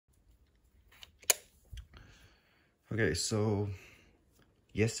Okay, so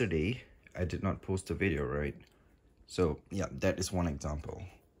yesterday I did not post a video, right? So yeah, that is one example.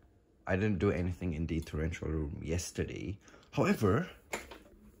 I didn't do anything in the tarantula room yesterday. However,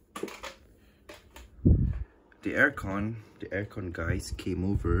 the aircon guys came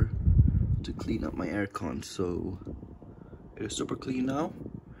over to clean up my aircon, so it is super clean now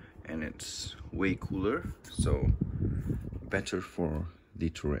and it's way cooler, so better for the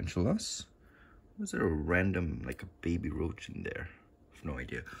tarantulas. Was there a random, like a baby roach in there? I have no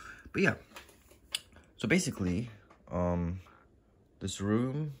idea. But yeah, so basically, this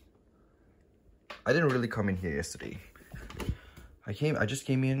room, I didn't really come in here yesterday. I just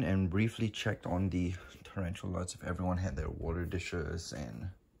came in and briefly checked on the tarantulas if everyone had their water dishes,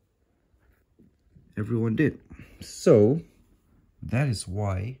 and everyone did. So that is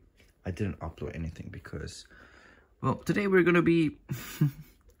why I didn't upload anything, because, well, today we're gonna be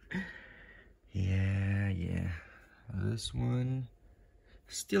yeah, this one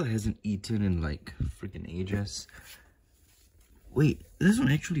still hasn't eaten in like freaking ages. Wait, this one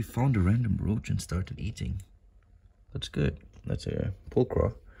actually found a random roach and started eating. That's good. That's a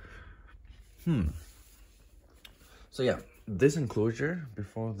pulcra. So yeah, this enclosure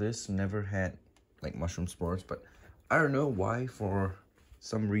before this never had like mushroom spores, but I don't know why, for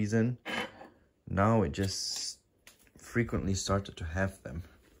some reason now it just frequently started to have them.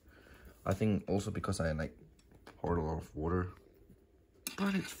 I think also because I like poured a lot of water,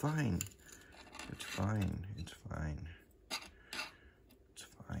 but it's fine. It's fine. It's fine. It's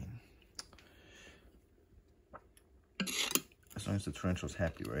fine. As long as the tarantula's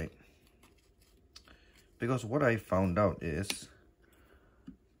happy, right? Because what I found out is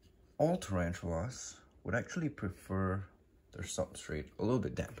all tarantulas would actually prefer their substrate a little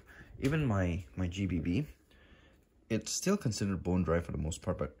bit damp. Even my GBB, it's still considered bone dry for the most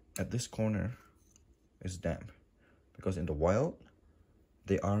part, but at this corner is damp. Because in the wild,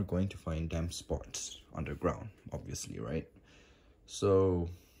 they are going to find damp spots underground, obviously, right? So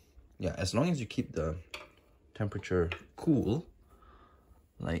yeah, as long as you keep the temperature cool,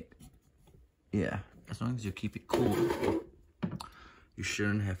 like, yeah, as long as you keep it cool, you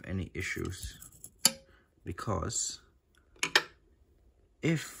shouldn't have any issues. Because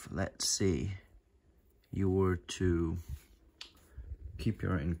if, let's say, you were to keep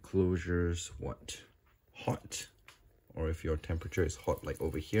your enclosures hot, or if your temperature is hot like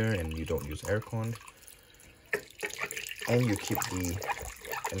over here and you don't use aircon, and you keep the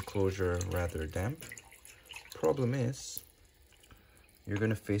enclosure rather damp, problem is you're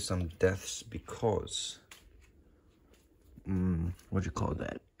gonna face some deaths, because what do you call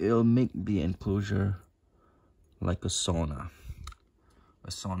that, it'll make the enclosure like a sauna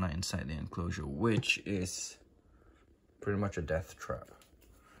inside the enclosure, which is pretty much a death trap.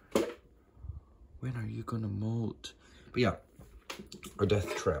 When are you gonna molt? But yeah, a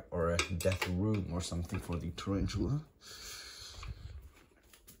death trap or a death room or something for the tarantula.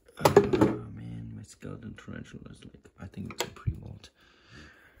 Oh man, my skeleton tarantula is like, I think it's a pre-molt.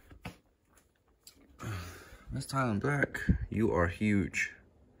 Miss Thailand Black, you are huge.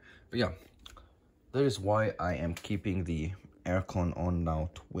 But yeah, that is why I am keeping the aircon on now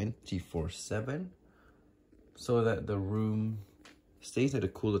 24/7, so that the room stays at a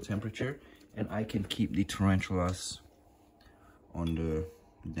cooler temperature and I can keep the tarantulas on the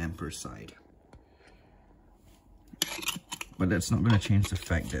damper side. But that's not gonna change the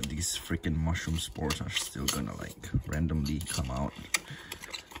fact that these freaking mushroom spores are still gonna like randomly come out.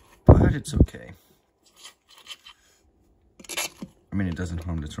 But it's okay. I mean, it doesn't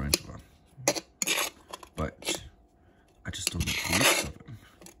harm the tarantula, but I just don't like the looks of them.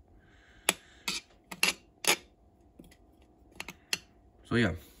 So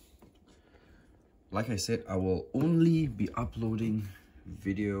yeah, like I said, I will only be uploading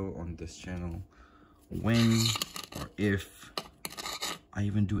video on this channel when or if I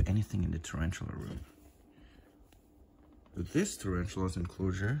even do anything in the tarantula room. This tarantula's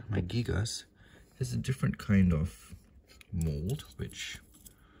enclosure, my Gigas, has a different kind of mold, which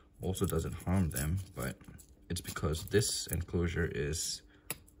also doesn't harm them, but it's because this enclosure is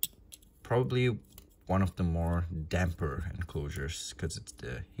probably one of the more damper enclosures, because it's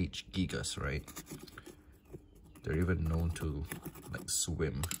the H. Gigas, right? They're even known to like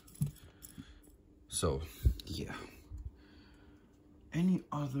swim. So yeah, any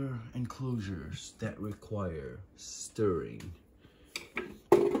other enclosures that require stirring,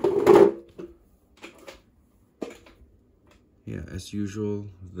 yeah, as usual,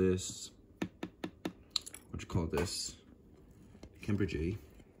 this, what you call this, Camper J,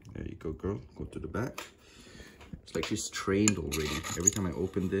 there you go girl, go to the back, It's like she's trained already. Every time I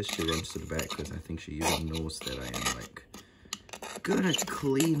open this, she runs to the back because I think she even knows that I am like gonna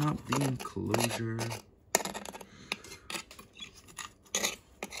clean up the enclosure.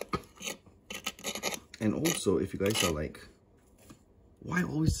 And also, if you guys are like, why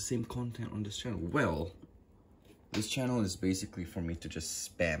always the same content on this channel? Well, this channel is basically for me to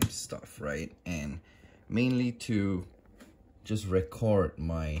just spam stuff, right? And mainly to just record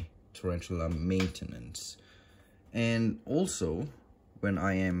my tarantula maintenance. And also, when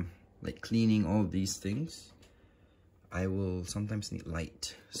I am like cleaning all these things, I will sometimes need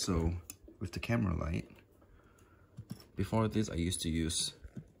light. So with the camera light, before this I used to use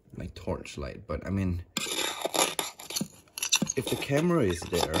my torch light, but I mean, if the camera is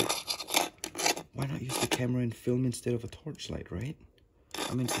there, why not use the camera and film instead of a torchlight, right?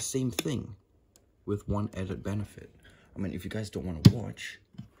 I mean, it's the same thing with one added benefit. I mean, if you guys don't want to watch,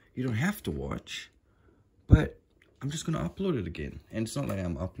 you don't have to watch, but I'm just going to upload it again. And it's not like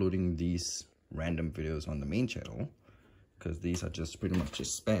I'm uploading these random videos on the main channel, because these are just pretty much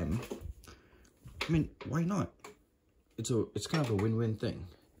just spam. I mean, why not? It's kind of a win-win thing.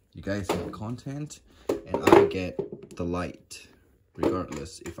 You guys get content, and I get the light,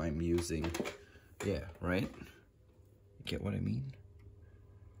 regardless if I'm using, yeah, right? You get what I mean?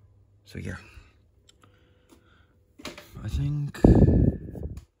 So yeah, I think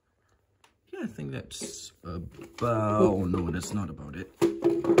that's about, oh no, that's not about it.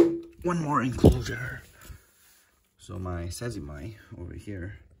 One more enclosure. So my Sazimai over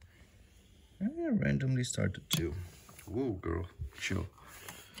here, I randomly started to, whoa girl, chill.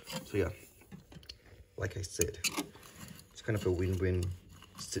 So yeah, like I said, it's kind of a win-win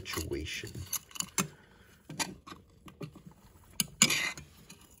situation.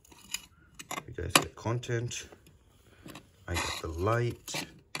 You guys get content, I get the light,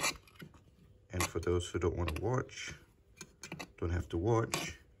 and for those who don't want to watch, don't have to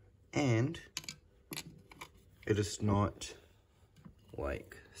watch, and it is not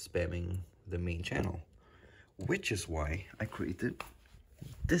like spamming the main channel, which is why I created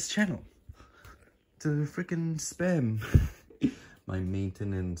this channel, to freaking spam my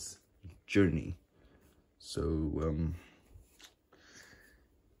maintenance journey. So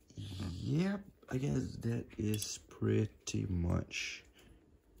yeah, I guess that is pretty much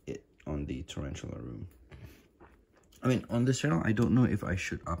it on the tarantula room. I mean, on this channel, I don't know if I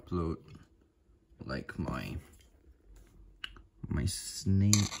should upload like my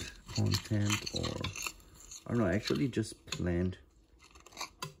snake content, or I don't know. I actually just planned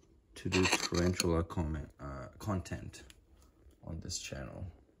to do tarantula content on this channel,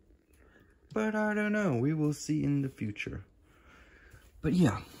 but I don't know, we will see in the future. But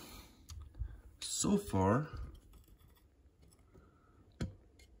yeah, so far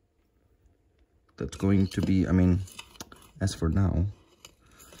that's going to be, I mean, as for now,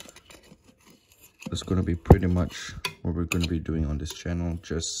 that's going to be pretty much what we're going to be doing on this channel.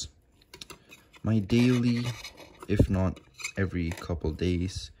 Just my daily, if not every couple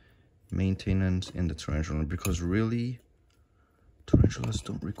days, maintenance in the tarantula, because really tarantulas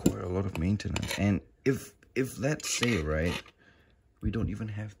don't require a lot of maintenance. And if let's say, right, we don't even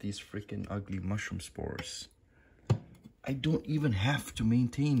have these freaking ugly mushroom spores, I don't even have to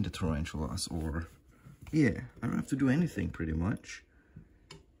maintain the tarantulas, or yeah, I don't have to do anything pretty much.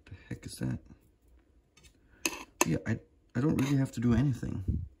 The heck is that? Yeah, I don't really have to do anything.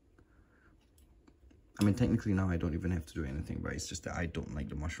 I mean, technically now I don't even have to do anything, but it's just that I don't like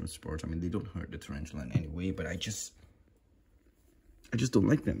the mushroom spores. I mean, they don't hurt the tarantula in any way, but I just don't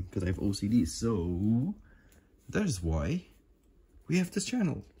like them because I have OCD. So that is why we have this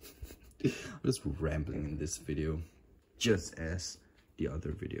channel. I'm just rambling in this video, just as the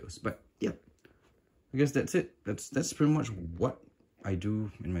other videos. But yeah, I guess that's it. That's pretty much what I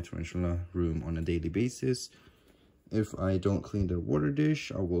do in my tarantula room on a daily basis. If I don't clean the water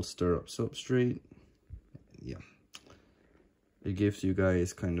dish, I will stir up substrate. Yeah, it gives you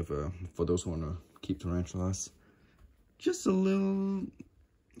guys kind of a, for those who want to keep tarantulas, just a little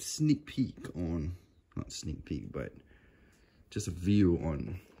sneak peek on, not sneak peek, but just a view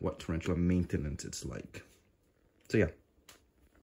on what tarantula maintenance it's like. So yeah,